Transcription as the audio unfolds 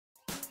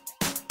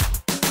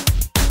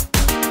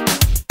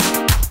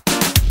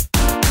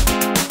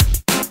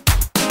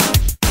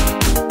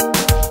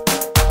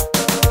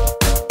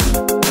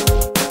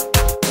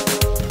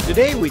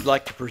Today we'd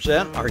like to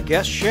present our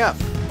guest chef,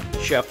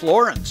 Chef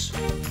Lawrence.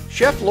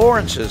 Chef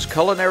Lawrence's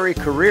culinary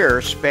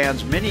career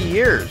spans many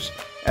years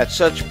at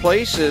such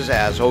places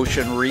as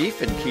Ocean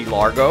Reef in Key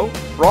Largo,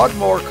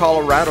 Broadmoor,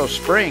 Colorado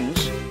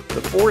Springs,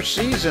 the Four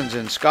Seasons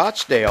in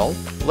Scottsdale,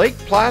 Lake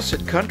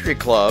Placid Country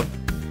Club,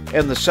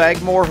 and the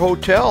Sagamore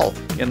Hotel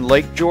in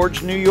Lake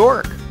George, New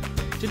York.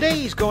 Today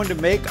he's going to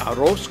make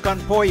arroz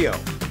con pollo.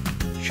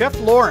 Chef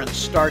Lawrence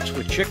starts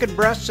with chicken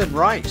breasts and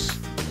rice.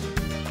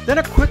 Then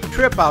a quick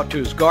trip out to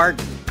his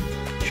garden.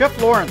 Chef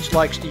Lawrence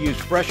likes to use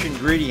fresh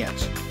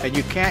ingredients, and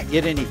you can't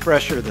get any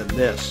fresher than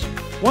this.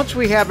 Once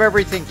we have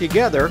everything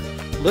together,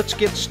 let's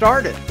get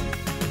started.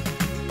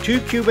 2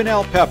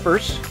 Cubanelle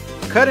peppers,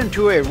 cut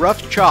into a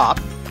rough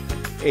chop,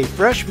 a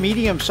fresh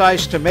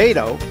medium-sized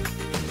tomato,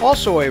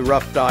 also a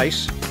rough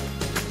dice,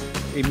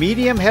 a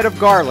medium head of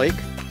garlic,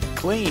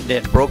 cleaned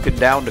and broken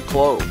down to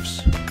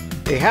cloves,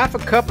 a half a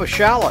cup of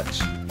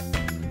shallots,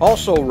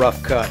 also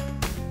rough cut.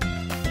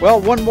 Well,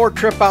 one more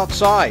trip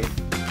outside,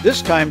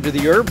 this time to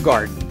the herb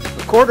garden.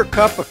 A quarter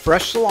cup of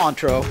fresh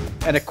cilantro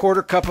and a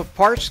quarter cup of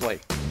parsley.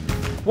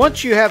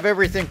 Once you have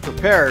everything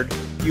prepared,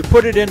 you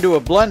put it into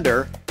a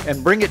blender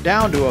and bring it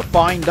down to a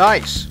fine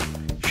dice.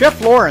 Chef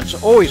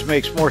Lawrence always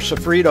makes more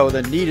sofrito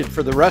than needed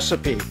for the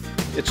recipe.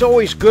 It's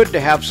always good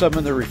to have some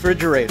in the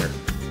refrigerator.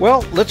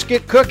 Well, let's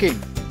get cooking.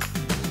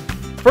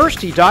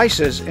 First, he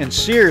dices and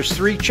sears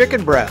 3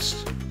 chicken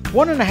breasts,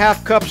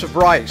 1½ cups of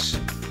rice.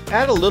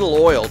 Add a little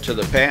oil to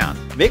the pan.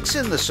 Mix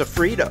in the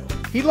sofrito.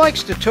 He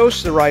likes to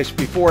toast the rice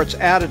before it's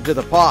added to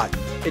the pot.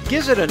 It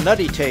gives it a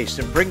nutty taste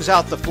and brings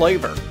out the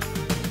flavor.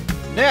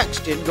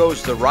 Next, in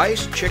goes the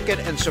rice, chicken,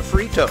 and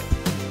sofrito.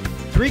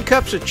 3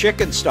 cups of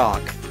chicken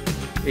stock,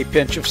 a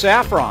pinch of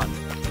saffron,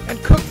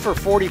 and cook for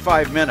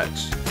 45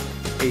 minutes.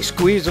 A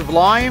squeeze of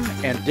lime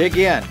and dig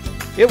in.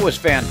 It was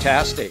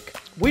fantastic.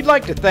 We'd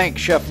like to thank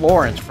Chef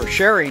Lawrence for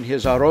sharing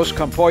his arroz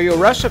con pollo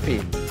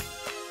recipe.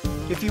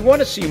 If you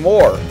want to see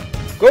more,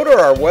 go to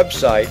our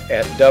website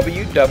at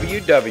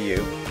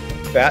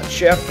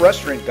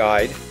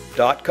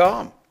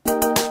www.fatchefrestaurantguide.com.